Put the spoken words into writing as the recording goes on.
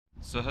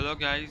So hello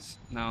guys,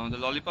 now the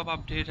Lollipop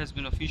update has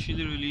been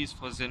officially released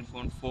for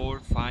Zenfone 4,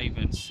 5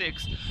 and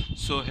 6.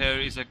 So here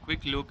is a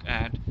quick look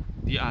at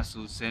the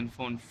Asus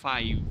Zenfone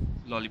 5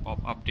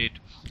 Lollipop update.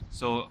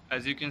 So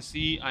as you can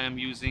see, I am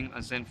using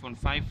a Zenfone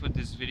 5 for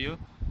this video.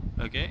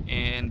 Okay,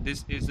 and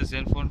this is the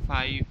Zenfone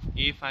 5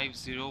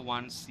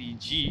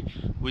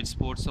 A501CG, which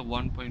sports a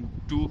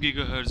 1.2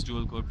 GHz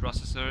dual core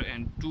processor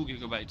and 2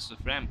 GB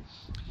of RAM.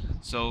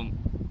 So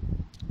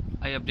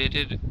I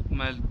updated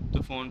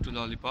the phone to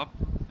Lollipop.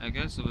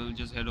 Okay, so we'll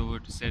just head over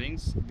to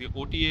settings. The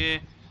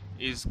OTA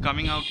is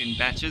coming out in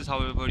batches.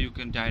 However, you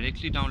can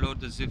directly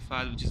download the zip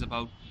file, which is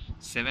about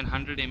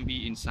 700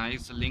 MB in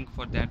size. The link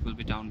for that will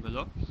be down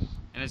below.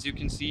 And as you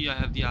can see, I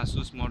have the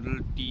Asus model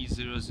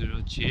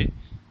T00J.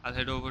 I'll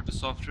head over to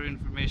software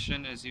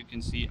information. As you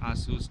can see,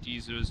 Asus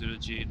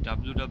T00J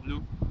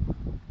WW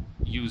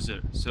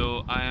user.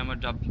 So I am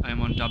on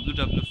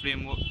WW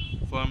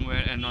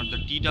firmware and not the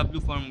TW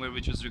firmware,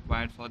 which was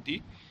required for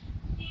the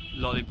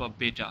Lollipop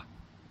beta.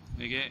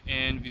 Okay,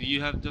 and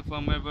you have the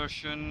firmware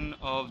version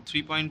of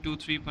 3.2,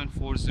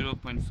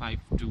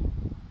 3.40.52.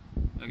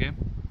 Okay,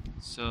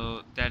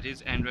 so that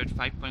is Android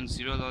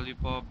 5.0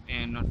 Lollipop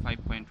and not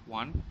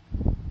 5.1.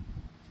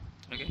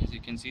 Okay, as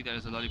you can see, there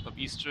is a Lollipop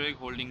Easter egg.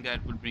 Holding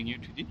that would bring you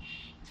to the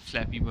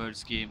Flappy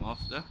Birds game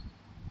of the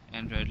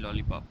Android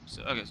Lollipop.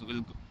 So okay, so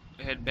we'll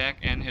head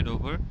back and head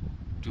over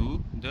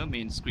to the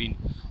main screen.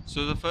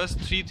 So the first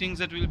three things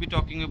that we'll be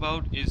talking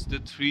about is the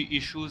three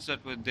issues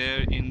that were there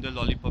in the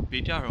Lollipop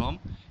beta ROM,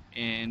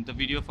 and the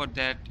video for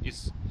that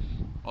is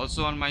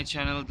also on my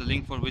channel, the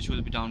link for which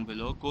will be down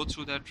below. Go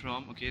through that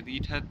ROM. Okay,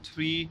 it had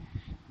three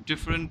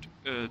different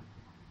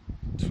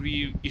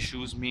three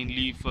issues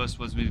mainly. First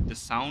was with the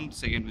sound,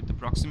 second with the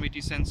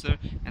proximity sensor,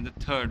 and the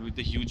third with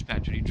the huge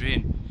battery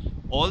drain.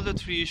 All the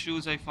three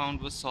issues I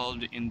found was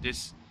solved in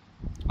this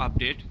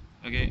update.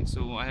 Okay,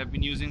 so I have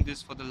been using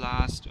this for the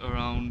last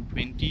around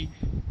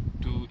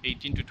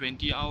 18 to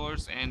 20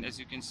 hours, and as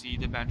you can see,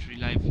 the battery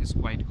life is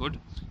quite good.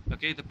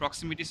 Okay, the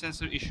proximity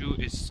sensor issue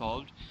is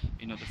solved.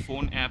 The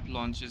phone app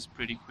launches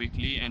pretty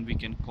quickly and we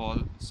can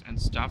call and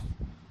stuff.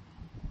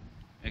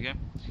 Okay,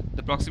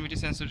 the proximity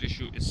sensor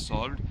issue is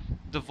solved.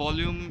 The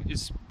volume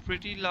is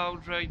pretty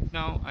loud right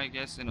now, I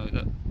guess,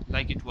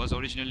 like it was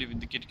originally with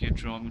the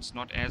KitKat ROM. It's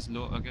not as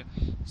low. Okay,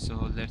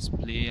 so let's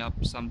play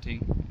up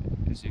something.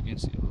 As you can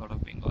see, a lot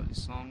of Bengali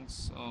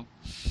songs, so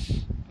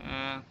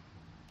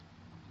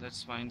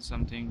let's find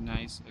something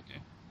nice. Okay,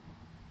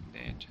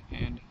 that,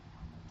 and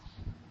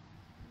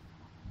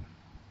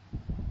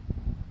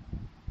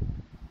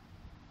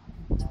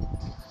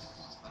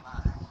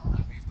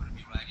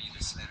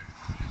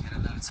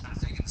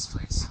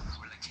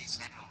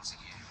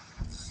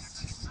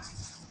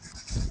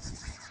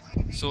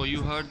so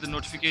you heard the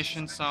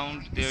notification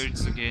sound. There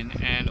it's again,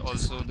 and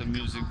also the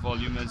music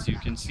volume. As you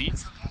can see,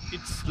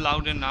 it's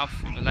loud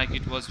enough, like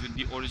it was with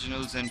the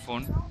original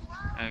Zenfone.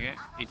 Okay,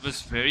 it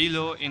was very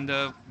low in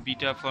the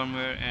beta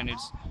firmware and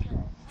it's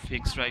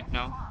fixed right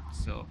now.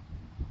 So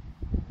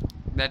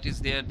that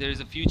is there. There is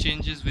a few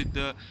changes with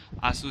the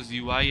Asus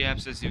UI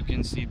apps. As you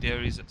can see,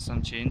 there is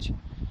some change.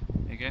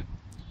 Okay,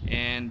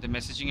 and the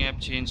messaging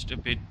app changed a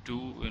bit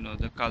too.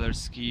 The color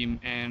scheme,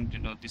 and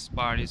this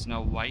part is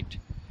now white.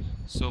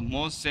 So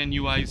most Zen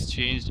UIs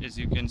changed. As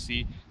you can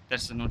see,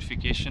 that's the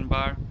notification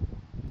bar.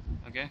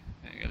 Okay,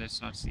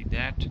 let's not see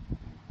that.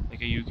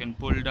 Okay, you can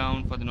pull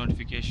down for the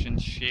notification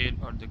shade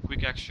or the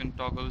quick action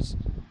toggles.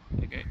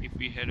 Okay, if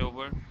we head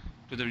over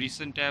to the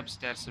recent tabs,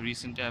 that's the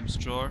recent tabs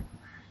drawer.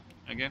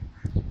 Okay,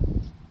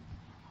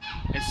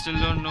 I still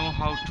don't know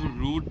how to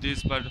root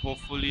this, but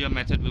hopefully a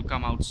method will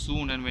come out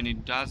soon, and when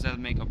it does, I'll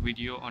make a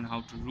video on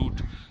how to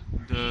root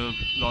the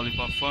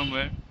Lollipop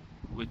firmware,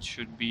 which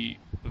should be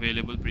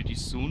available pretty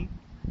soon.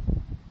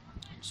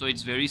 So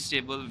it's very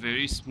stable,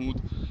 very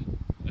smooth.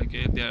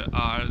 Okay, there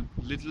are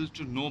little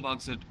to no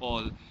bugs at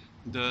all.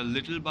 The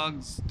little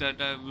bugs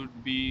that I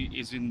would be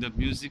is in the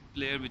music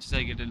player, which is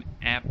I get an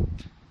app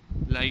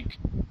like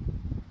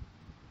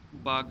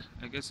bug.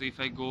 Okay, so if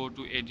I go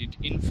to edit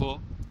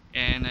info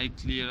and I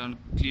clear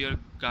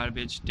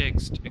garbage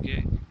text,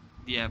 okay,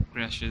 the app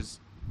crashes.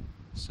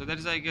 So that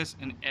is, I guess,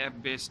 an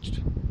app based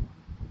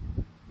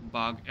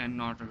bug and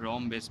not a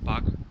ROM based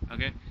bug.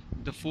 Okay,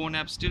 the phone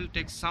app still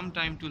takes some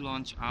time to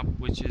launch up,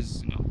 which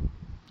is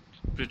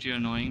pretty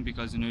annoying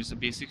because it's a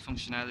basic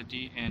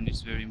functionality and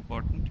it's very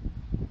important.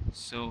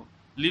 So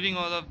leaving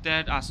all of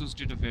that, Asus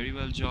did a very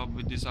well job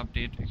with this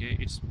update. Okay,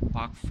 it's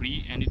bug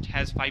free and it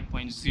has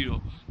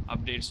 5.0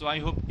 update, so I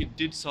hope it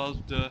did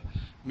solve the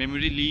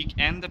memory leak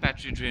and the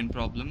battery drain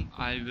problem.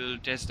 I will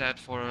test that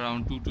for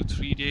around 2 to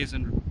 3 days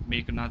and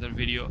make another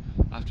video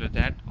after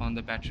that on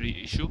the battery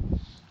issue.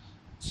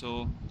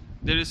 So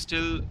there is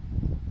still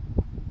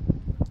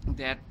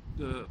that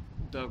the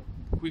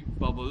quick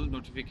bubble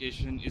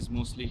notification is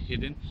mostly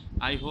hidden.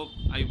 I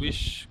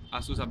wish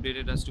Asus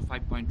updated us to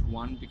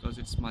 5.1 because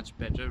it's much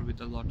better with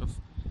a lot of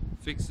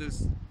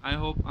fixes. I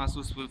hope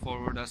Asus will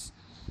forward us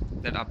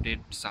that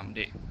update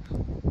someday.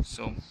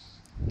 So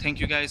Thank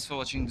you guys for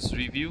watching this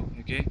review.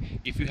 Okay,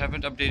 if you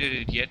haven't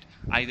updated it yet,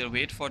 either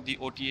wait for the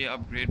OTA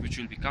upgrade which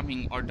will be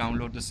coming, or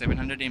download the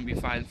 700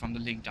 MB file from the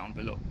link down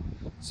below.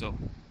 So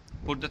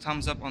put the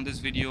thumbs up on this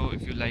video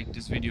if you like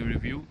this video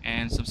review,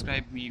 and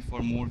subscribe me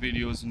for more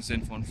videos on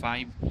Zenfone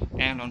 5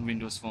 and on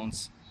Windows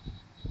phones.